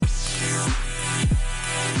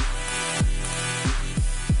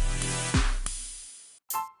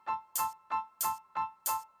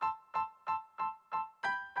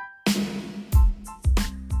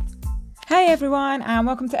everyone, and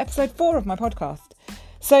welcome to episode 4 of my podcast.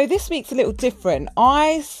 So this week's a little different.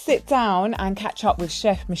 I sit down and catch up with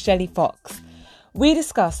Chef Michelle Fox. We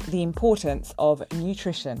discuss the importance of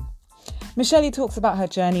nutrition. Michelle talks about her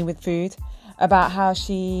journey with food, about how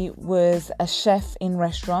she was a chef in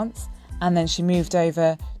restaurants and then she moved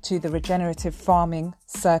over to the regenerative farming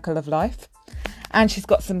circle of life. And she's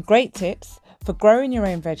got some great tips for growing your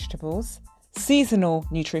own vegetables, seasonal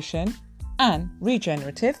nutrition and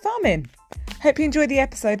regenerative farming. Hope you enjoy the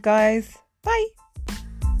episode, guys. Bye.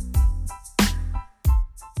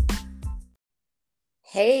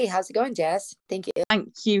 Hey, how's it going, Jess? Thank you. Thank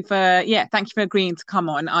you for agreeing to come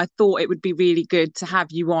on. I thought it would be really good to have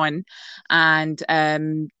you on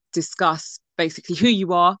and discuss basically who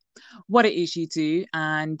you are, what it is you do,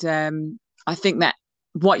 and I think that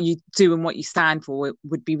what you do and what you stand for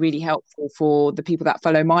would be really helpful for the people that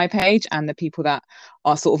follow my page and the people that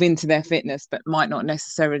are sort of into their fitness but might not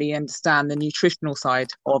necessarily understand the nutritional side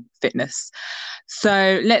of fitness.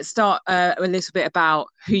 So let's start a little bit about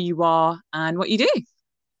who you are and what you do.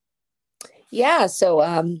 Yeah, so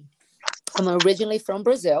I'm originally from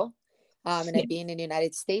Brazil, and I've been in the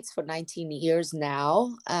United States for 19 years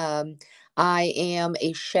now. I am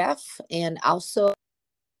a chef and also a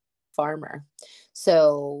farmer.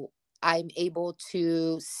 So I'm able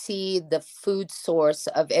to see the food source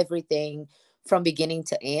of everything from beginning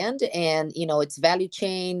to end and, its value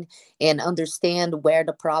chain and understand where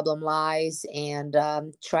the problem lies and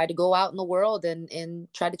try to go out in the world and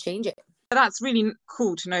try to change it. That's really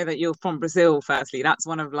cool to know that you're from Brazil, firstly. That's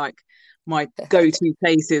one of my go-to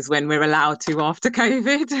places when we're allowed to after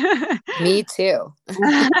COVID. Me too.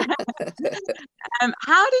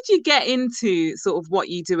 How did you get into sort of what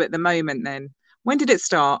you do at the moment then? When did it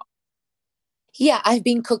start? Yeah, I've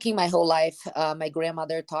been cooking my whole life. My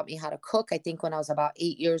grandmother taught me how to cook, I think when I was about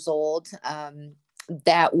 8 years old.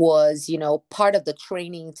 That was, part of the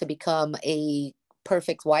training to become a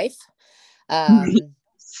perfect wife.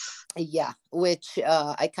 Yeah, which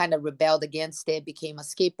I kind of rebelled against it, became a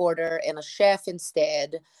skateboarder and a chef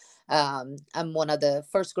instead. I'm one of the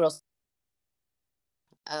first girls.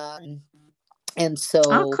 And so,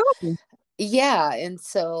 cool. Yeah. And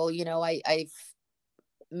so, I've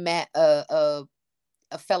met a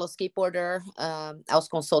fellow skateboarder. I was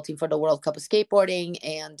consulting for the World Cup of Skateboarding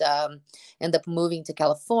and ended up moving to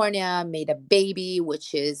California, made a baby,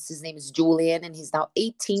 his name is Julian, and he's now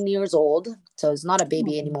 18 years old. So he's not a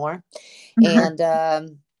baby anymore. And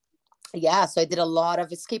so I did a lot of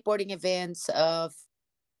skateboarding events.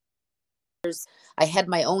 I had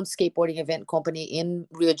my own skateboarding event company in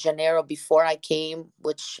Rio de Janeiro before I came,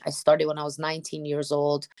 which I started when I was 19 years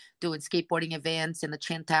old, doing skateboarding events in the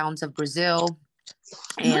 10 towns of Brazil.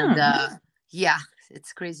 And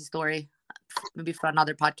it's a crazy story, maybe for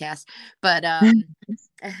another podcast. But and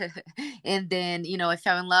then I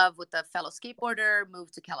fell in love with a fellow skateboarder,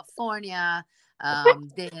 moved to California,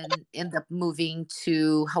 then ended up moving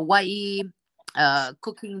to Hawaii,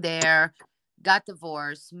 cooking there, got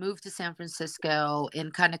divorced, moved to San Francisco,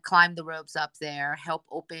 and kind of climbed the ropes up there, helped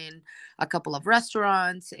open a couple of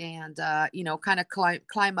restaurants, and kind of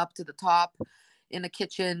climb up to the top in the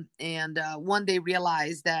kitchen. And one day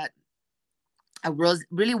realized that I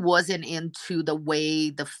really wasn't into the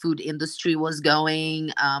way the food industry was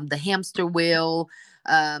going, the hamster wheel,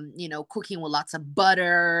 cooking with lots of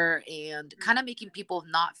butter and kind of making people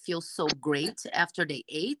not feel so great after they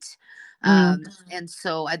ate. And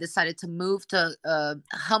so I decided to move to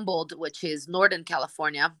Humboldt, which is Northern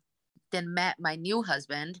California, then met my new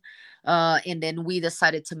husband. And then we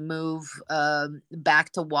decided to move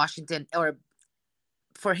back to Washington, or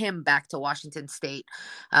for him back to Washington State,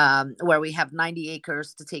 where we have 90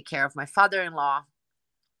 acres to take care of my father-in-law.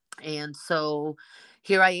 And so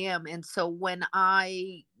here I am. And so when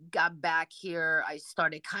I got back here, I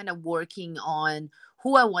started kind of working on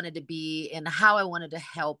who I wanted to be and how I wanted to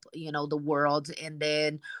help, the world. And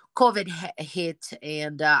then COVID hit,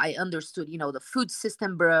 and I understood, the food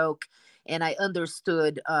system broke, and I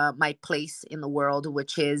understood my place in the world,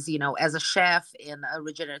 which is, as a chef and a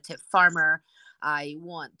regenerative farmer, I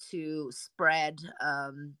want to spread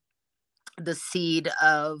the seed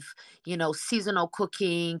of, seasonal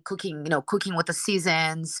cooking, cooking with the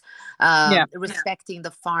seasons, respecting the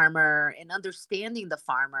farmer and understanding the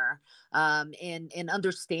farmer, and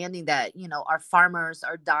understanding that, our farmers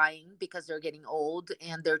are dying because they're getting old,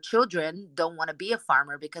 and their children don't want to be a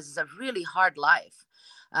farmer because it's a really hard life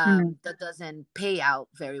that doesn't pay out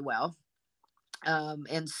very well.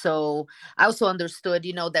 And so I also understood,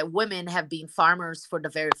 that women have been farmers from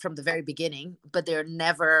the very beginning, but they're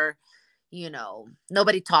never,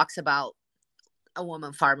 nobody talks about a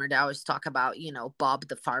woman farmer. They always talk about, Bob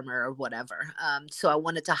the farmer or whatever. So I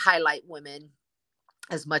wanted to highlight women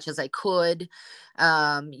as much as I could.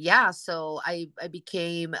 So I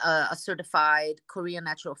became a certified Korean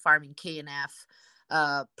natural farming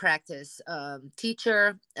KNF practice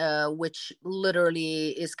teacher, which literally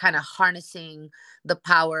is kind of harnessing the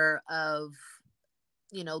power of,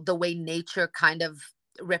 the way nature kind of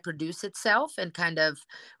reproduce itself and kind of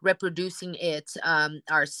reproducing it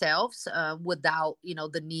ourselves without,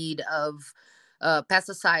 the need of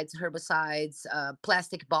pesticides, herbicides,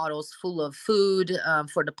 plastic bottles full of food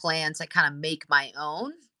for the plants. I kind of make my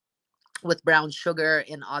own with brown sugar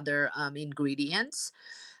and other ingredients.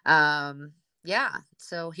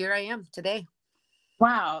 So here I am today.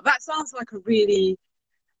 Wow, that sounds like a really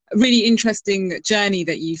interesting journey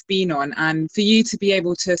that you've been on, and for you to be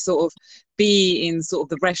able to sort of be in sort of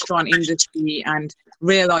the restaurant industry and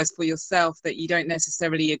realize for yourself that you don't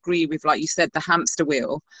necessarily agree with, like you said, the hamster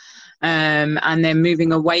wheel, and then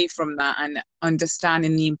moving away from that and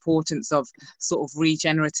understanding the importance of sort of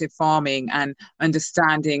regenerative farming and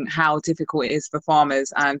understanding how difficult it is for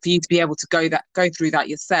farmers, and for you to be able to go through that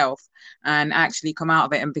yourself and actually come out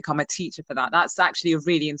of it and become a teacher for that. That's actually a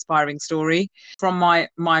really inspiring story. From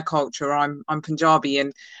my culture, I'm Punjabi,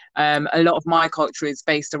 and a lot of my culture is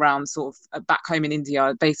based around sort of back home in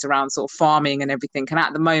India, based around sort of farming and everything. And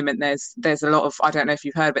at the moment, there's a lot of, I don't know if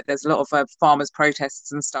you've heard, but there's a lot of farmers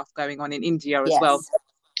protests and stuff going on in India as well.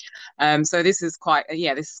 So this is quite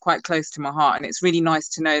close to my heart, and it's really nice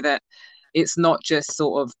to know that it's not just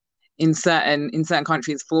sort of in certain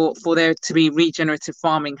countries for there to be regenerative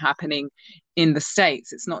farming happening in the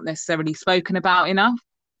States. It's not necessarily spoken about enough.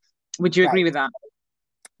 Would you agree with that?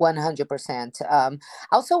 100%.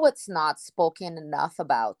 Also, what's not spoken enough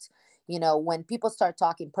about, when people start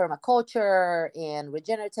talking permaculture and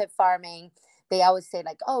regenerative farming, they always say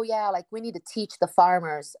like, oh yeah, like we need to teach the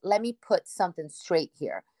farmers. Let me put something straight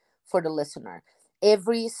here for the listener.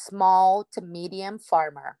 Every small to medium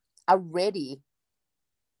farmer already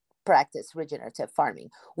practice regenerative farming.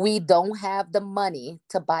 We don't have the money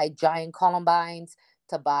to buy giant combines,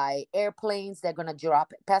 to buy airplanes. They're going to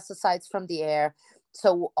drop pesticides from the air.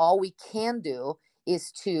 So all we can do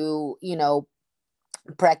is to,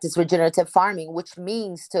 practice regenerative farming, which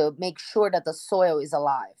means to make sure that the soil is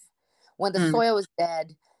alive. When the soil is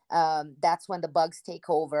dead, that's when the bugs take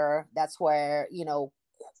over. That's where,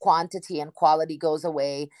 quantity and quality goes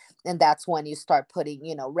away. And that's when you start putting,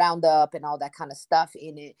 Roundup and all that kind of stuff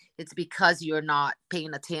in it. It's because you're not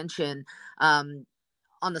paying attention on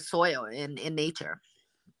the soil in nature.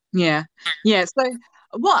 Yeah. So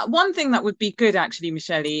one thing that would be good actually,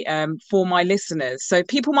 Michelle, for my listeners, so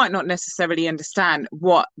people might not necessarily understand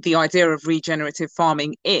what the idea of regenerative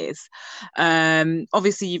farming is.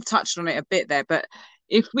 Obviously you've touched on it a bit there, but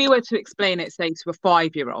if we were to explain it, say, to a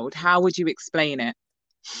 5-year-old, how would you explain it?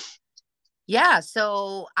 Yeah,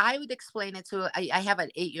 so I would explain it to, I have an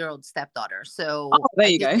 8-year-old stepdaughter. So there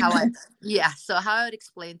you go. So how I would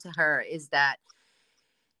explain to her is that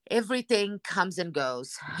everything comes and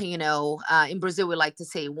goes. In Brazil, we like to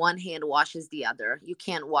say one hand washes the other. You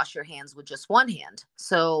can't wash your hands with just one hand.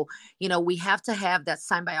 So, we have to have that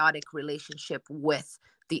symbiotic relationship with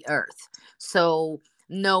the earth. So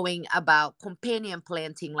knowing about companion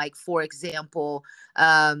planting, like, for example,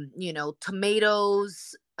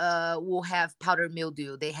 tomatoes will have powder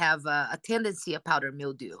mildew. They have a tendency of powder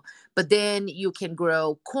mildew, but then you can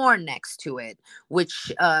grow corn next to it,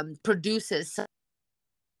 which produces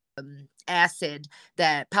acid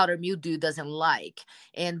that powder mildew doesn't like.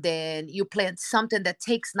 And then you plant something that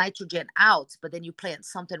takes nitrogen out, but then you plant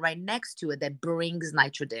something right next to it that brings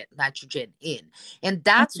nitrogen in. And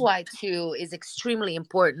that's why too is extremely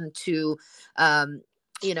important to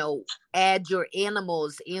add your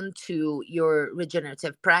animals into your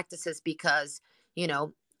regenerative practices, because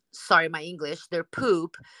sorry, my English, their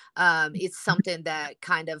poop, it's something that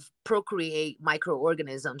kind of procreate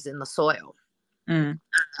microorganisms in the soil.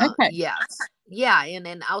 Okay. Yeah. And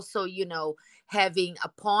then also, having a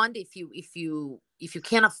pond, if you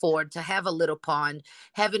can afford to have a little pond,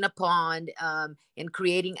 having a pond, and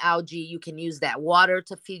creating algae, you can use that water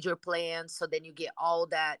to feed your plants. So then you get all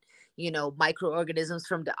that, microorganisms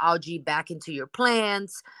from the algae back into your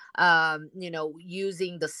plants.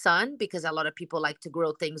 Using the sun, because a lot of people like to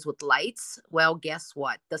grow things with lights. Well, guess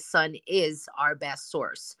what? The sun is our best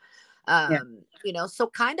source. So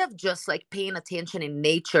kind of just like paying attention in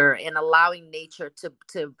nature and allowing nature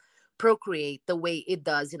to procreate the way it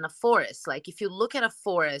does in a forest. Like if you look at a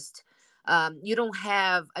forest, you don't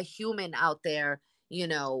have a human out there,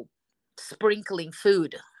 sprinkling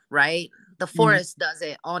food, right? The forest does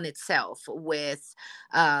it on itself with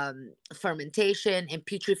fermentation and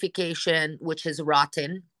putrefaction, which is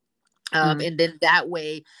rotten. And then that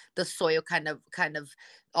way the soil kind of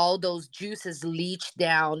all those juices leach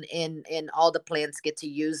down, and all the plants get to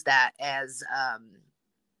use that as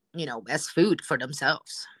as food for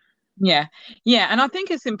themselves. Yeah. And I think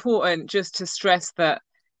it's important just to stress that,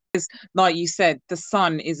 like you said, the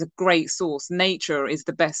sun is a great source. Nature is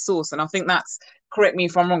the best source. And I think that's, correct me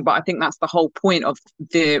if I'm wrong, but I think that's the whole point of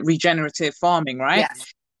the regenerative farming, right?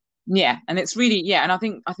 Yes. Yeah. And it's really, yeah. And I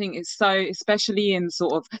think it's so, especially in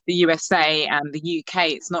sort of the USA and the UK,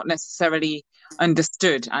 it's not necessarily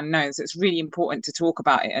understood and known. So it's really important to talk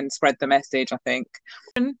about it and spread the message, I think.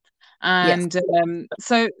 And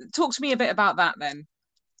so talk to me a bit about that then.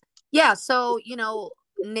 Yeah. So,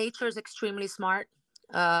 nature is extremely smart,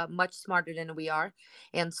 much smarter than we are.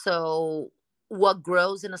 And so what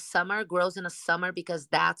grows in the summer because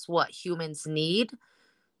that's what humans need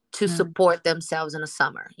to support themselves in the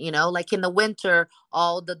summer. Like in the winter,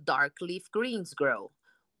 all the dark leaf greens grow.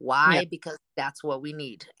 Why? Yeah. Because that's what we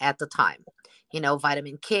need at the time.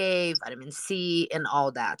 Vitamin K, vitamin C, and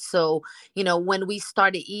all that. So, when we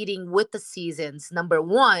started eating with the seasons, number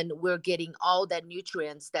one, we're getting all that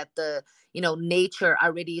nutrients that the, nature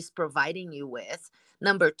already is providing you with.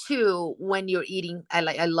 Number two, when you're eating,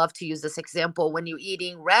 I love to use this example. When you're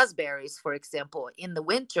eating raspberries, for example, in the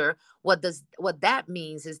winter, what that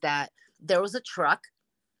means is that there was a truck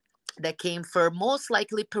that came for most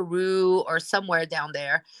likely Peru or somewhere down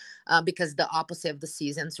there, because the opposite of the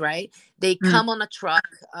seasons, right? They come on a truck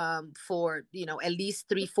for at least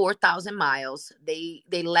 3,000-4,000 miles.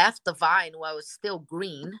 They left the vine while it was still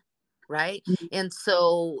green, right? And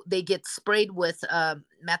so they get sprayed with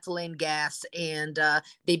methylene gas, and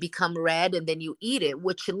they become red, and then you eat it,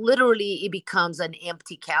 which literally it becomes an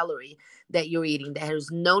empty calorie that you're eating. There's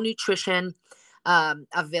no nutrition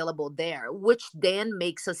available there, which then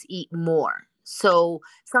makes us eat more. So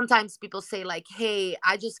sometimes people say like, hey,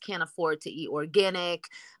 I just can't afford to eat organic.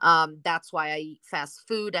 That's why I eat fast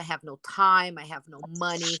food. I have no time. I have no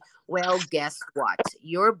money. Well, guess what?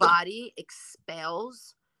 Your body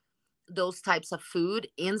expels those types of food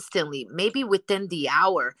instantly, maybe within the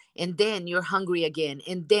hour, and then you're hungry again,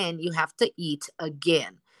 and then you have to eat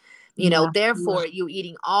again. Therefore, you're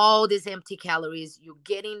eating all these empty calories, you're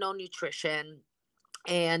getting no nutrition,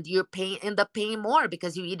 and you end up paying more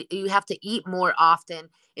because you have to eat more often,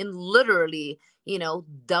 and literally,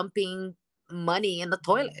 dumping money in the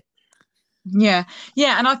toilet. Yeah.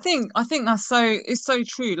 And I think it's so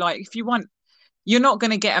true. Like if you want, you're not going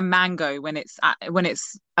to get a mango when it's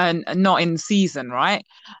not in season, right?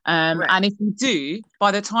 Right. And if you do,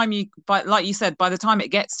 like you said, by the time it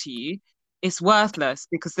gets to you, it's worthless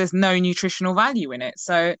because there's no nutritional value in it.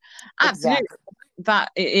 So absolutely, Exactly.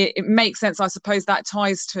 that it makes sense. I suppose that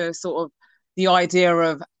ties to sort of the idea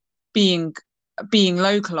of being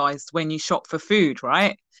localized when you shop for food,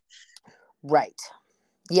 right? Right.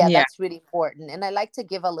 Yeah, that's really important. And I like to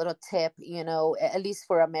give a little tip, at least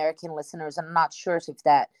for American listeners. I'm not sure if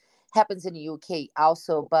that happens in the UK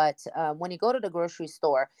also, but when you go to the grocery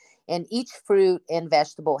store, and each fruit and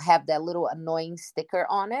vegetable have that little annoying sticker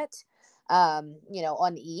on it,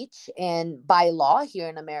 on each. And by law here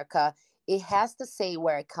in America, it has to say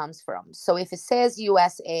where it comes from. So if it says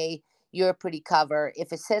USA, you're pretty covered.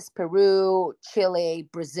 If it says Peru, Chile,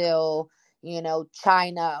 Brazil,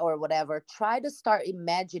 China or whatever, try to start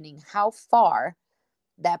imagining how far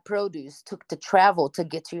that produce took to travel to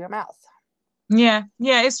get to your mouth. Yeah,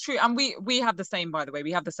 it's true. And we have the same, by the way.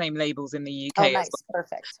 We have the same labels in the UK as well.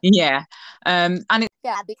 Perfect. Yeah. And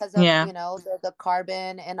because of the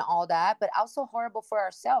carbon and all that, but also horrible for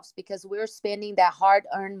ourselves because we're spending that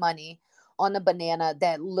hard-earned money on a banana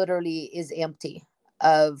that literally is empty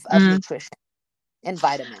of nutrition and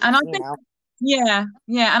vitamins. And I think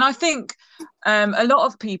and I think a lot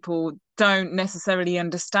of people don't necessarily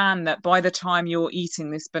understand that by the time you're eating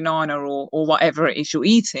this banana or whatever it is you're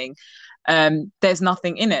eating, there's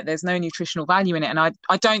nothing in it. There's no nutritional value in it. And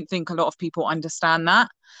I don't think a lot of people understand that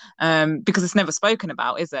because it's never spoken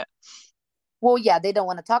about, is it? Well, yeah, they don't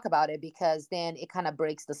want to talk about it because then it kind of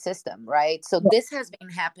breaks the system, right? So this has been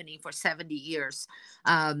happening for 70 years.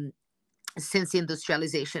 Since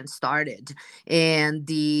industrialization started and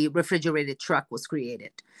the refrigerated truck was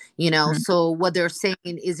created, so what they're saying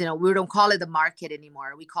is, we don't call it the market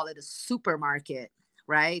anymore. We call it a supermarket,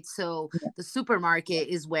 right? So the supermarket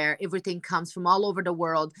is where everything comes from all over the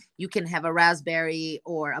world. You can have a raspberry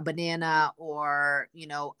or a banana or,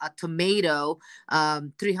 a tomato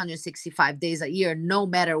 365 days a year, no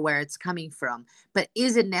matter where it's coming from. But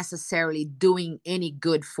is it necessarily doing any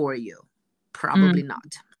good for you? Probably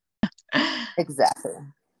not. Exactly.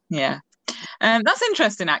 Yeah. That's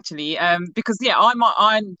interesting actually. Because yeah,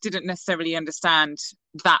 I didn't necessarily understand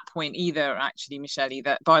that point either, actually, Michelle,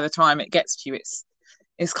 that by the time it gets to you,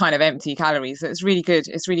 it's kind of empty calories. So it's really good.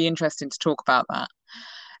 It's really interesting to talk about that.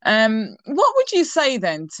 What would you say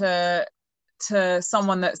then to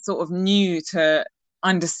someone that's sort of new to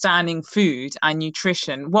understanding food and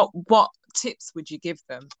nutrition? What tips would you give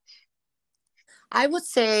them? I would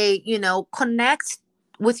say, connect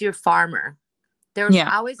with your farmer. There's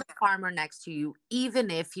Yeah. always a farmer next to you,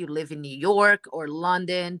 even if you live in New York or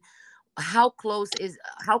London. How close is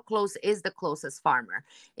the closest farmer?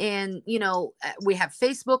 And we have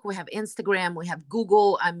Facebook, we have Instagram, we have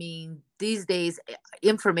Google. I mean, these days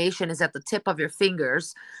information is at the tip of your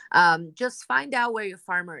fingers. Just find out where your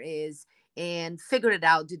farmer is and figure it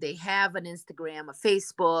out. Do they have an Instagram, a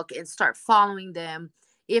Facebook, and start following them?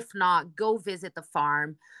 If not, go visit the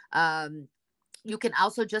farm. You can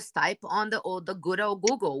also just type on the good old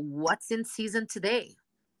Google, what's in season today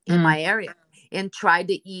in Mm, my area, and try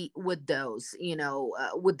to eat with those,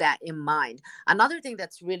 with that in mind. Another thing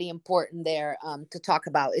that's really important there, to talk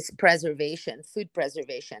about, is preservation, food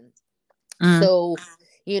preservation. mm, So,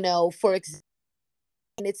 for example,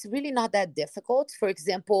 and it's really not that difficult. For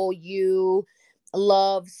example, you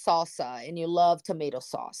love salsa and you love tomato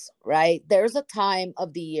sauce, right? There's a time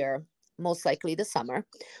of the year, most likely the summer,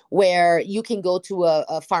 where you can go to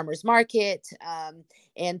a farmer's market,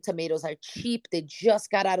 and tomatoes are cheap. They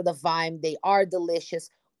just got out of the vine, they are delicious.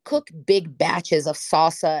 Cook big batches of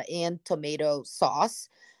salsa and tomato sauce,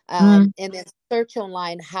 mm. and then search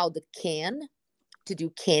online how to do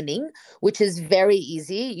canning, which is very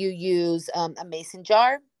easy. You use a mason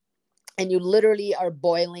jar, and you literally are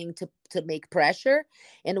boiling to make pressure.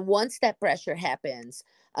 And once that pressure happens,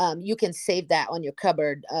 you can save that on your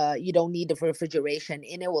cupboard. You don't need the refrigeration,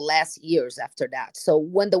 and it will last years after that. So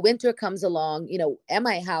when the winter comes along, at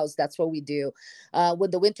my house, that's what we do.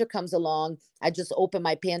 When the winter comes along, I just open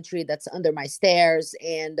my pantry that's under my stairs,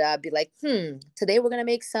 and be like, today we're going to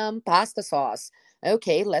make some pasta sauce.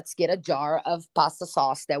 Okay, let's get a jar of pasta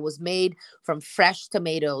sauce that was made from fresh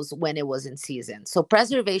tomatoes when it was in season. So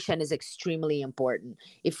preservation is extremely important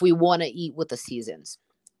if we want to eat with the seasons.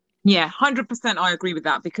 Yeah, 100% I agree with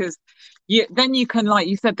that because you can, like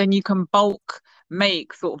you said, then you can bulk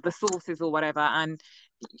make sort of the sauces or whatever and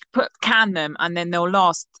can them, and then they'll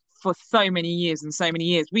last for so many years and so many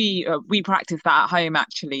years. We practice that at home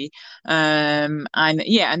actually. And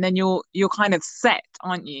yeah, and then you're kind of set,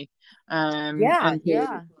 aren't you? Yeah,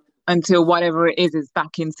 Until yeah. whatever it is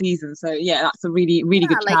back in season. So yeah, that's a really really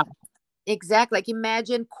Yeah, good like chat. exactly. Like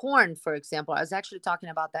imagine corn, for example. I was actually talking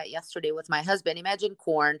about that yesterday with my husband. Imagine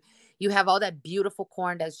corn. You have all that beautiful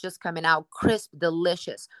corn that's just coming out, crisp,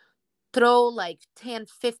 delicious. Throw like 10,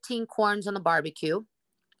 15 corns on the barbecue,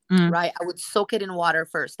 Mm, right? I would soak it in water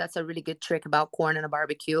first. That's a really good trick about corn in a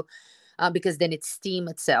barbecue, because then it steam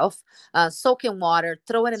itself. Soak in water,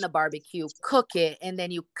 throw it in the barbecue, cook it, and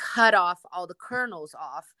then you cut off all the kernels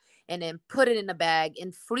off, and then put it in a bag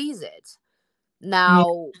and freeze it. yeah,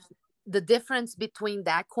 Now, the difference between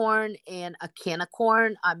that corn and a can of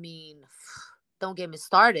corn, I mean, don't get me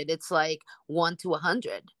started. It's like 1 to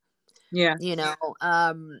 100. yeah.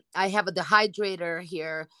 I have a dehydrator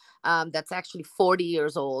here, that's actually 40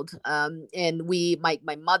 years old, and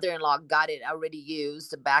my mother-in-law got it already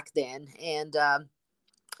used back then, and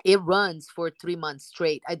it runs for 3 months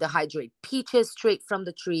straight. I dehydrate peaches straight from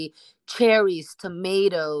the tree, cherries,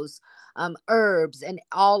 tomatoes, herbs, and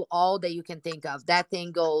all that you can think of. That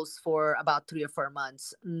thing goes for about 3 or 4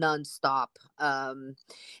 months nonstop.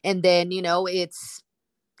 And then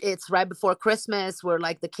it's right before Christmas, where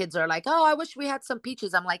like the kids are like, "Oh, I wish we had some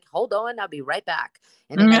peaches." I'm like, "Hold on, I'll be right back."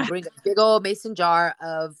 And then I bring a big old mason jar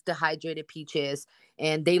of dehydrated peaches,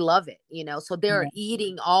 and they love it. So they're Yeah.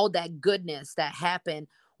 eating all that goodness that happened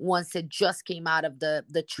once it just came out of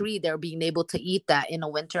the tree. They're being able to eat that in the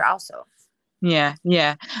winter also. Yeah,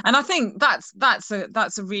 yeah, and I think that's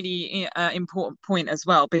a really important point as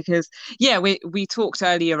well because yeah, we talked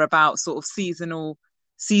earlier about sort of seasonal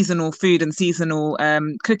food and seasonal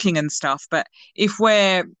cooking and stuff, but if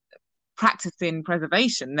we're practicing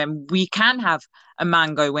preservation, then we can have a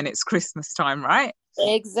mango when it's Christmas time, right?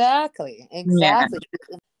 Exactly, Yeah, exactly.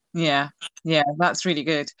 yeah, yeah, that's really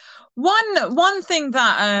good. One thing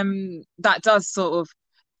that does sort of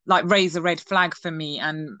like raise a red flag for me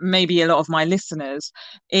and maybe a lot of my listeners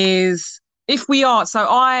is if we are so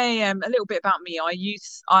I am a little bit about me.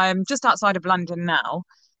 I'm just outside of London now,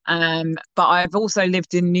 but I've also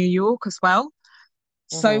lived in New York as well.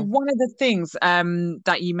 So one of the things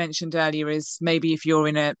that you mentioned earlier is maybe if you're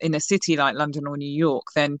in a city like London or New York,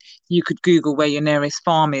 then you could Google where your nearest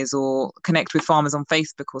farm is or connect with farmers on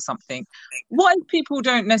Facebook or something. What if people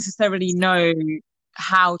don't necessarily know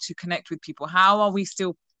how to connect with people? How are we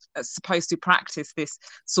still supposed to practice this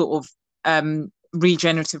sort of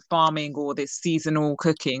regenerative farming or this seasonal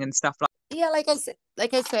cooking and stuff Yeah, like I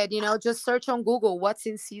said, just search on Google what's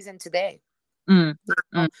in season today. Mm,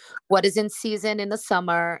 know, mm, what is in season in the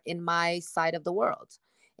summer in my side of the world,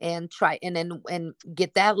 and try and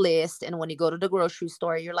get that list. And when you go to the grocery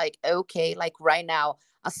store, you're like, okay, like right now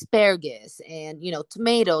asparagus and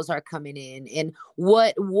tomatoes are coming in, and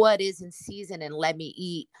what is in season, and let me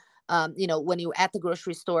eat. When you at the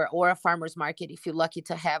grocery store or a farmer's market, if you're lucky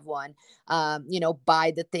to have one,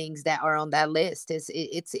 buy the things that are on that list.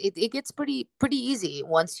 It gets pretty easy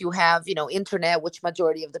once you have internet, which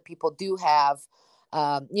majority of the people do have.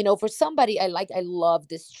 For somebody, I love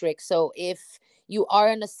this trick. So if you are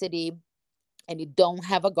in a city and you don't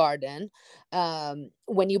have a garden,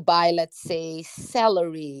 when you buy, let's say,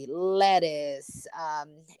 celery, lettuce,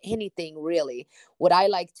 anything really, what I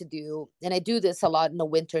like to do, and I do this a lot in the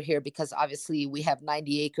winter here because obviously we have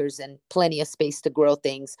 90 acres and plenty of space to grow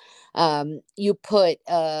things. You put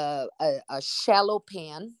a shallow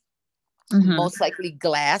pan, mhm. most likely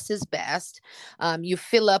glass is best. You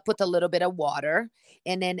fill up with a little bit of water.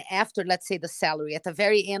 And then after, let's say, the celery, at the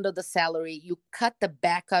very end of the celery, you cut the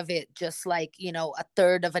back of it just like, a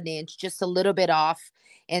third of an inch, just a little bit off.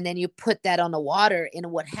 And then you put that on the water.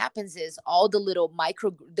 And what happens is all the little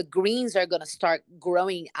the greens are going to start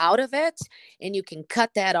growing out of it. And you can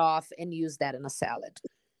cut that off and use that in a salad.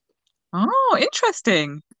 Oh,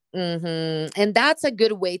 interesting. And that's a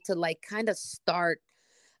good way to like kind of start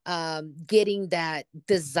getting that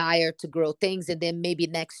desire to grow things. And then maybe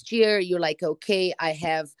next year you're like, okay, I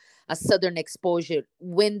have a southern exposure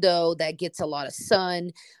window that gets a lot of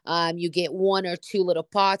sun. You get one or two little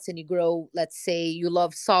pots and you grow, let's say you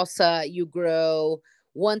love salsa, you grow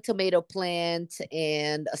one tomato plant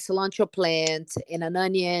and a cilantro plant and an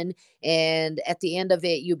onion. And at the end of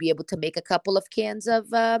it, you'll be able to make a couple of cans of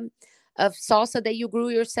salsa that you grew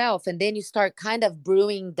yourself. And then you start kind of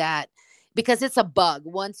brewing that, because it's a bug.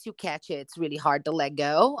 Once you catch it, it's really hard to let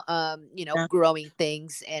go. Yeah. Growing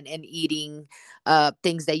things and eating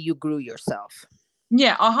things that you grew yourself.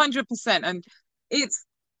 Yeah, 100%. And it's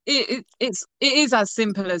it is as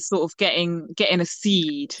simple as sort of getting a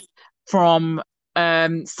seed from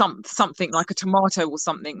something like a tomato or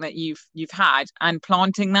something that you've had and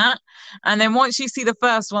planting that. And then once you see the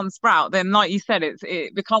first one sprout, then like you said,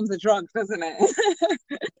 it becomes a drug, doesn't it?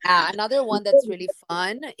 Another one that's really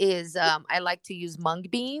fun is I like to use mung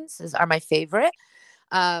beans. These are my favorite.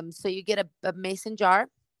 So you get a mason jar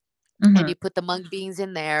and Hmm. you put the mung beans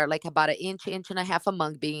in there, like about an inch and a half of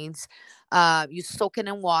mung beans. You soak it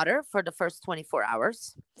in water for the first 24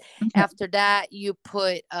 hours. Okay. After that, you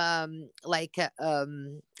put like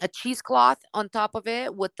a cheesecloth on top of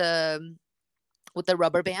it with the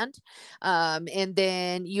rubber band, and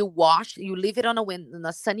then you leave it on in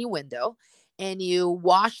a sunny window, and you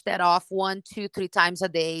wash that off 1, 2, 3 times a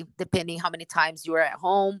day, depending how many times you are at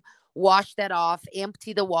home. Wash that off,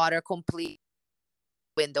 empty the water complete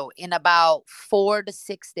window. In about 4 to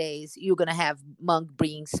 6 days, you're gonna have mung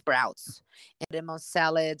bean sprouts, and them on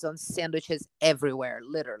salads, on sandwiches, everywhere,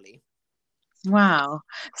 literally. Wow.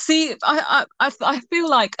 See, I feel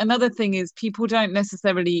like another thing is people don't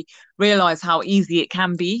necessarily realize how easy it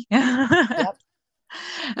can be. Yep.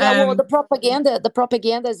 Yeah, well, Um, the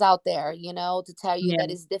propaganda is out there, to tell you yeah. that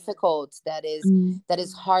it's difficult, Mm, that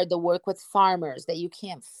is hard to work with farmers, that you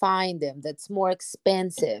can't find them, that's more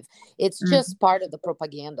expensive. It's mm, just part of the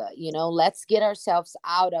propaganda. Let's get ourselves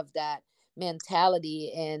out of that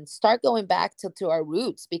mentality and start going back to our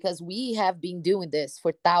roots, because we have been doing this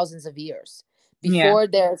for thousands of years. yeah. Before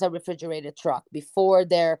there's a refrigerated truck, before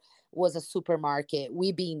there was a supermarket,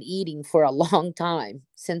 we've been eating for a long time,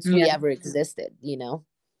 since we Yeah. ever existed.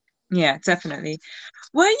 Yeah, definitely.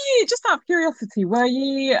 Were you, just out of curiosity,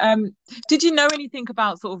 did you know anything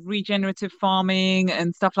about sort of regenerative farming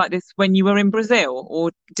and stuff like this when you were in Brazil,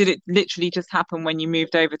 or did it literally just happen when you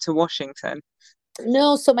moved over to Washington?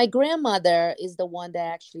 No, so my grandmother is the one that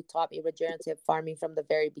actually taught me regenerative farming from the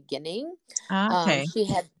very beginning. Ah, okay. She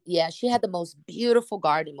had the most beautiful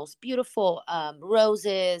garden, most beautiful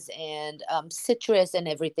roses and citrus and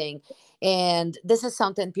everything. And this is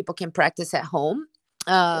something people can practice at home.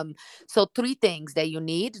 So three things that you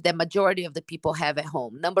need, the majority of the people have at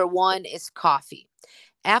home. Number one is coffee.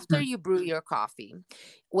 After you brew your coffee,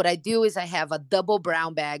 what I do is I have a double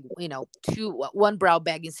brown bag, one brown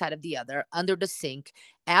bag inside of the other under the sink.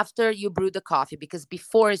 After you brew the coffee, because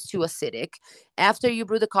before it's too acidic, after you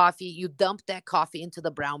brew the coffee, you dump that coffee into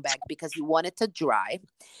the brown bag because you want it to dry.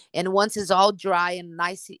 And once it's all dry and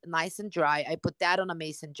nice and dry, I put that on a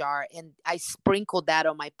mason jar and I sprinkle that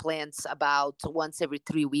on my plants about once every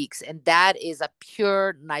 3 weeks. And that is a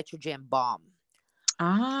pure nitrogen bomb.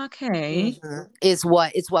 Okay. Is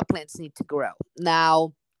what plants need to grow.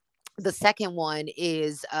 Now, the second one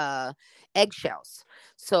is eggshells.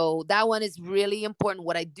 So that one is really important.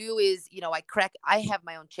 What I do is, I have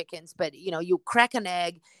my own chickens, but you crack an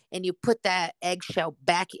egg and you put that eggshell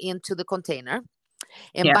back into the container.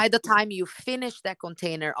 And by the time you finish that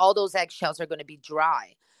container, all those eggshells are going to be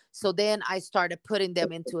dry. So then I started putting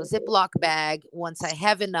them into a Ziploc bag. Once I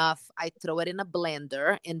have enough, I throw it in a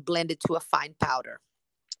blender and blend it to a fine powder.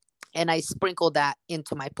 And I sprinkle that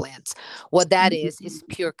into my plants. What that is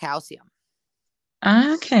pure calcium.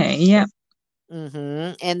 Okay, yeah.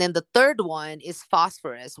 And then the third one is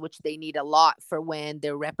phosphorus, which they need a lot for when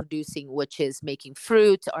they're reproducing, which is making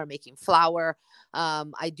fruit or making flour.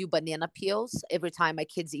 I do banana peels. Every time my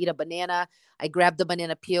kids eat a banana, I grab the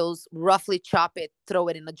banana peels, roughly chop it, throw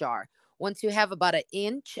it in a jar. Once you have about an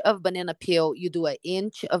inch of banana peel, you do an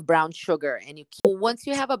inch of brown sugar. Once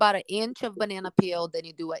you have about an inch of banana peel, then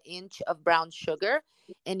you do an inch of brown sugar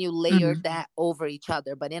and you layer that over each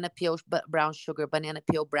other. Banana peel, brown sugar, banana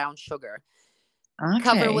peel, brown sugar. Okay.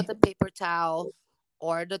 Cover with a paper towel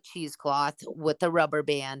or the cheesecloth with a rubber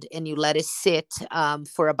band, and you let it sit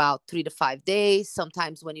for about 3 to 5 days.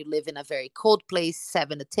 Sometimes when you live in a very cold place,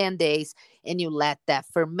 7 to 10 days, and you let that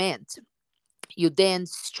ferment. You then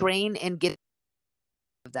strain and get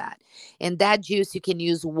that. And that juice you can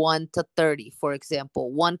use 1 to 30. For example,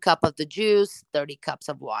 1 cup of the juice, 30 cups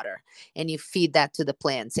of water, and you feed that to the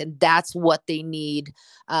plants. And that's what they need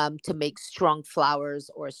to make strong flowers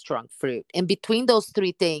or strong fruit. And between those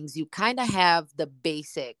 3 things, you kind of have the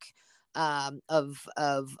basic of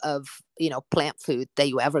plant food that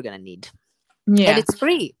you ever gonna need. Yeah. And it's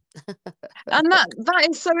free. And that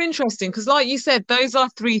is so interesting because, like you said, those are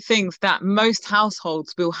 3 things that most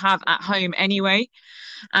households will have at home anyway.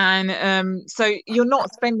 And so you're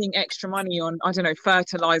not spending extra money on, I don't know,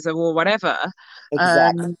 fertilizer or whatever.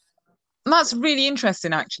 Exactly. That's really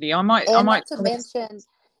interesting, actually. I might. Not to mention,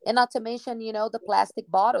 the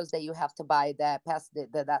plastic bottles that you have to buy that pass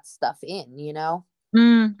that stuff in.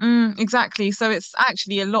 Exactly. So it's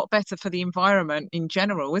actually a lot better for the environment in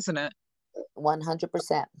general, isn't it?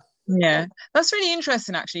 100%. Yeah, that's really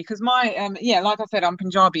interesting actually, because like I said, I'm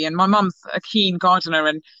Punjabi and my mum's a keen gardener,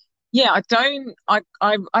 and yeah, I think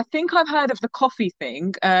I've heard of the coffee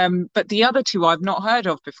thing, but the other 2 I've not heard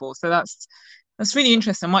of before. So that's really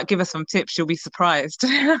interesting. Might give us some tips. You'll be surprised.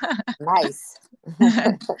 Nice.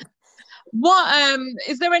 What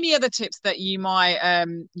is there any other tips that you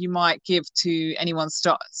might give to anyone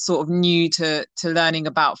sort of new to learning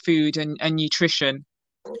about food and nutrition?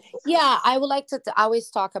 Yeah, I would like to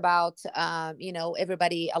always talk about,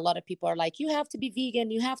 everybody, a lot of people are like, you have to be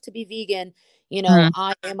vegan. You have to be vegan.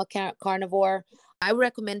 I am a carnivore. I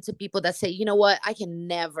recommend to people that say, you know what, I can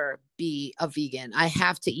never be a vegan. I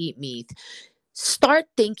have to eat meat. Start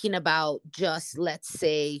thinking about just, let's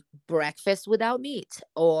say, breakfast without meat,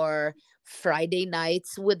 or Friday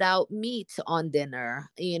nights without meat on dinner,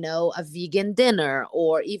 a vegan dinner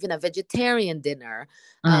or even a vegetarian dinner.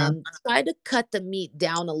 Try to cut the meat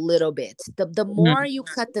down a little bit. The more you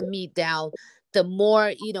cut the meat down, the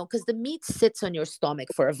more, because the meat sits on your stomach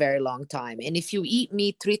for a very long time. And if you eat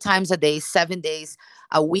meat 3 times a day, 7 days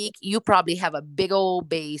a week, you probably have a big old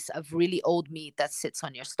base of really old meat that sits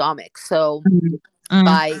on your stomach. So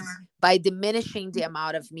by diminishing the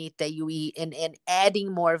amount of meat that you eat and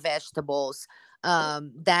adding more vegetables,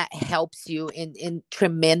 that helps you in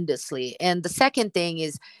tremendously. And the second thing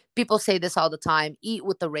is, people say this all the time, eat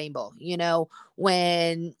with the rainbow.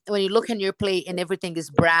 When you look on your plate and everything is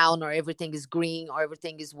brown or everything is green or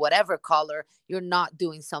everything is whatever color, you're not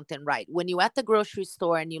doing something right. When you're at the grocery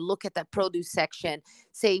store and you look at that produce section,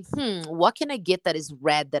 say, what can I get that is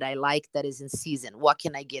red, that I like, that is in season? What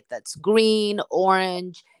can I get that's green,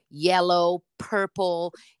 orange, yellow,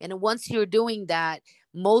 purple? And once you're doing that,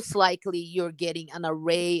 most likely you're getting an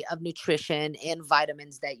array of nutrition and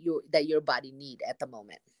vitamins that your body need at the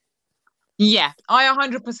moment. Yeah, I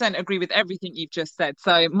 100% agree with everything you've just said.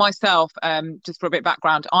 So myself, just for a bit of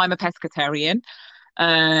background, I'm a pescatarian.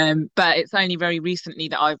 But it's only very recently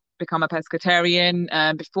that I've become a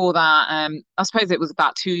pescatarian. Before that, I suppose it was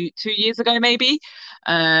about two years ago, maybe.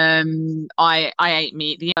 I ate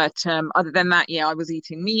meat, but other than that, yeah, I was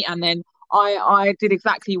eating meat, and then I did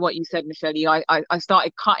exactly what you said, Michelle. I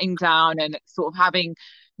started cutting down and sort of having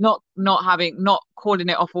not calling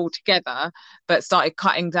it off altogether, but started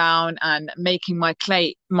cutting down and making my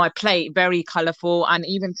plate very colourful. And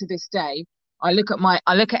even to this day, I look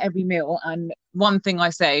at every meal, and one thing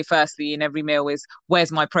I say firstly in every meal is,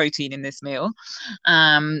 where's my protein in this meal?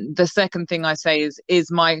 The second thing I say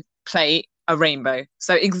is my plate a rainbow?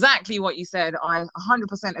 So exactly what you said, I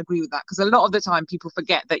 100% agree with that, because a lot of the time people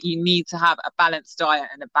forget that you need to have a balanced diet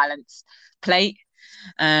and a balanced plate.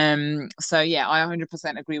 So yeah, I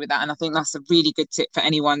 100% agree with that, and I think that's a really good tip for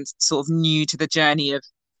anyone sort of new to the journey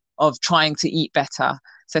of trying to eat better.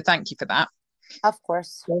 So thank you for that. Of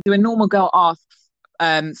course. Do a normal girl asks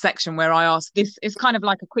section where I ask, this is kind of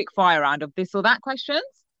like a quick fire round of this or that questions.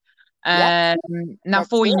 Yep. Now Let's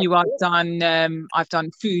for do it. you, I've done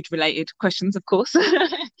food related questions, of course. So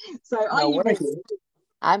are No you worries. ready?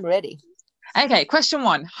 I'm ready. Okay, question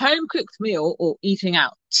one: home cooked meal or eating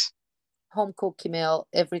out? Home cooked meal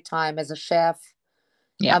every time. As a chef,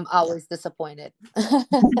 Yeah. I'm always disappointed.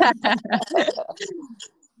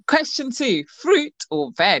 Question two: fruit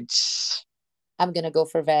or veg? I'm gonna go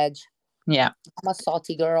for veg. Yeah, I'm a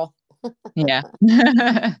salty girl. yeah.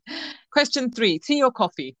 Question three: tea or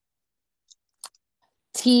coffee?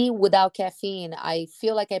 Tea without caffeine. I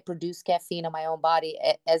feel like I produce caffeine in my own body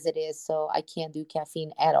as it is, so I can't do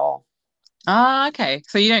caffeine at all. Ah, okay.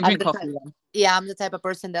 So you don't I'm drink the coffee type, then? yeah, I'm the type of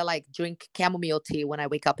person that like drink chamomile tea when I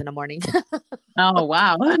wake up in the morning. Oh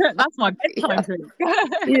wow, that's my Yeah, bedtime drink.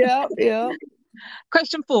 yeah, yeah.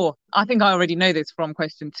 Question four: I think I already know this from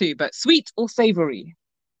question two, but sweet or savory?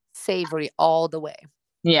 Savory all the way.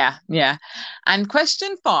 Yeah, yeah. And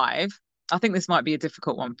question five, I think this might be a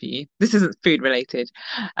difficult one for you. This isn't food related.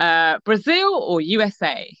 Brazil or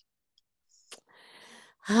USA?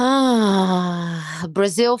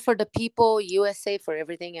 Brazil for the people, USA for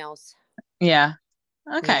everything else. Yeah.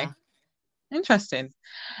 Okay. Yeah. Interesting.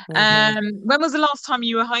 Hmm. When was the last time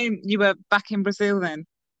you were home? You were back in Brazil then?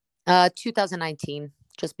 2019,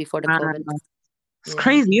 just before the Wow. COVID. It's Yeah.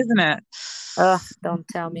 crazy, isn't it? Ugh, don't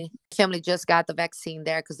tell me. Family just got the vaccine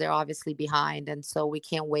there because they're obviously behind, and so we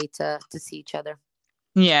can't wait to see each other.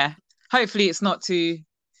 Yeah. Hopefully it's not too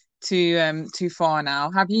far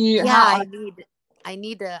now. Have you Yeah, how I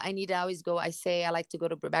need to always go. I say I like to go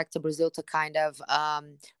back to Brazil to kind of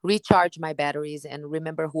recharge my batteries and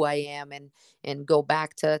remember who I am and go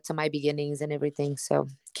back to my beginnings and everything. So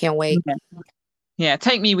can't wait. yeah. Yeah,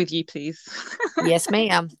 take me with you, please. Yes,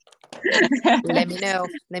 ma'am. Let me know.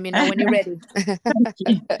 Let me know when you're ready.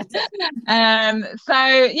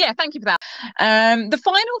 So yeah, thank you for that. The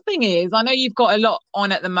final thing is, I know you've got a lot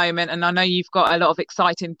on at the moment, and I know you've got a lot of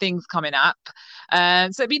exciting things coming up.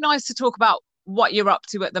 So it'd be nice to talk about what you're up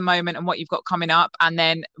to at the moment and what you've got coming up, and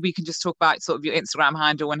then we can just talk about sort of your Instagram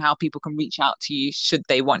handle and how people can reach out to you should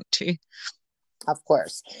they want to. Of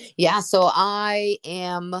course. Yeah. So I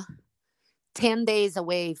am 10 days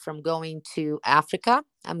away from going to Africa.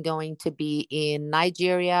 I'm going to be in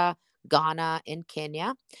Nigeria, Ghana, and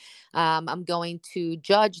Kenya. I'm going to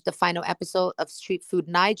judge the final episode of Street Food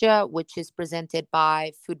Niger, which is presented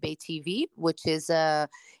by Food Bay TV, which is a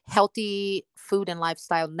healthy food and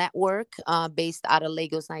lifestyle network based out of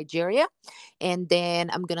Lagos, Nigeria. And then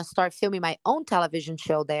I'm going to start filming my own television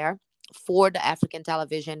show there for the African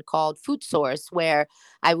television called Food Source, where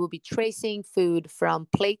I will be tracing food from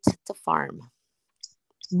plate to farm.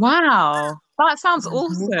 Wow, that sounds Mhm.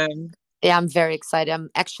 awesome. Yeah, I'm very excited. I'm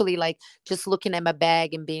actually like just looking at my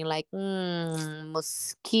bag and being like,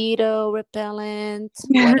 mosquito repellent.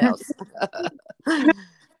 What else? That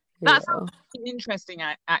Yeah. sounds interesting,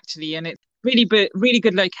 actually, and it's really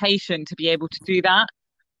good location to be able to do that.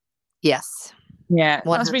 Yes, Yeah,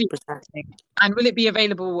 that's really 100%. interesting. And will it be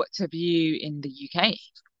available to view in the UK?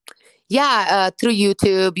 Yeah, through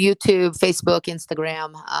YouTube, Facebook,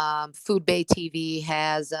 Instagram. Food Bay TV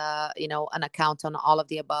has, an account on all of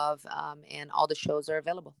the above, and all the shows are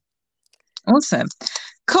available. Awesome.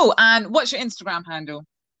 Cool. And what's your Instagram handle?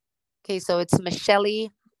 Okay, so it's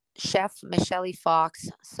Chef Michelle Fox.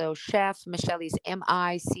 So Chef Michelle's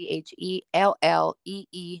Michellee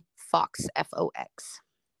Fox Fox.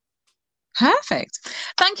 Perfect.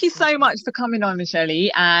 Thank you so much for coming on, Michelle.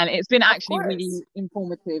 And it's been Of actually course. really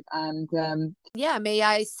informative. And Yeah, may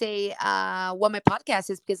I say what my podcast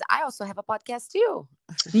is, because I also have a podcast too.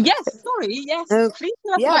 yes, sorry. Yes, Oh, please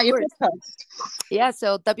tell us yeah, about of your course. podcast. Yeah,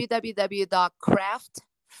 so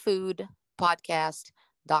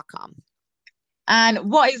www.craftfoodpodcast.com. And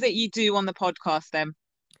what is it you do on the podcast then?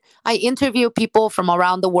 I interview people from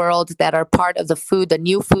around the world that are part of the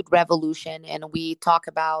new food revolution, and we talk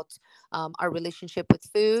about our relationship with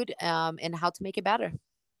food and how to make it better.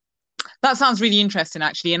 That sounds really interesting,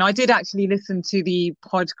 actually. And I did actually listen to the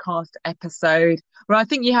podcast episode where I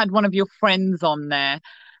think you had one of your friends on there.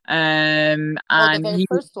 Oh, the And very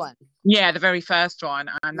first one. yeah, the very first one.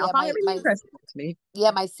 And I Yeah, found it really interesting, actually.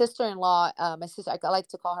 Yeah, my sister-in-law, my sister, I like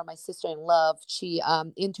to call her my sister-in-love. She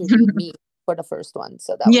interviewed me for the first one,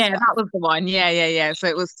 so that was Yeah, fun. that was the one. Yeah. So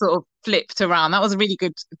it was sort of flipped around. That was a really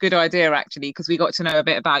good idea, actually, because we got to know a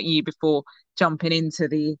bit about you before jumping into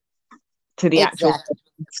the actual Exactly.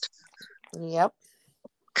 podcast. Yep.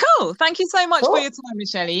 Cool. Thank you so much for Cool. your time,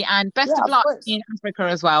 Michelle, and best Yeah, of of luck course. in Africa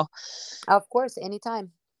as well. Of course,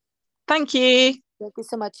 anytime. Thank you. Thank you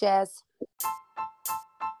so much, Jazz.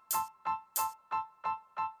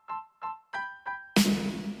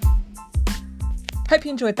 Hope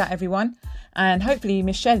you enjoyed that, everyone. And hopefully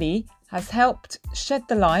Michelle has helped shed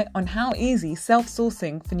the light on how easy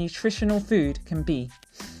self-sourcing for nutritional food can be.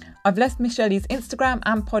 I've left Michelle's Instagram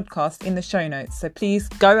and podcast in the show notes, so please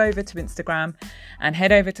go over to Instagram and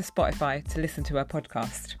head over to Spotify to listen to her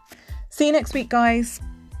podcast. See you next week, guys.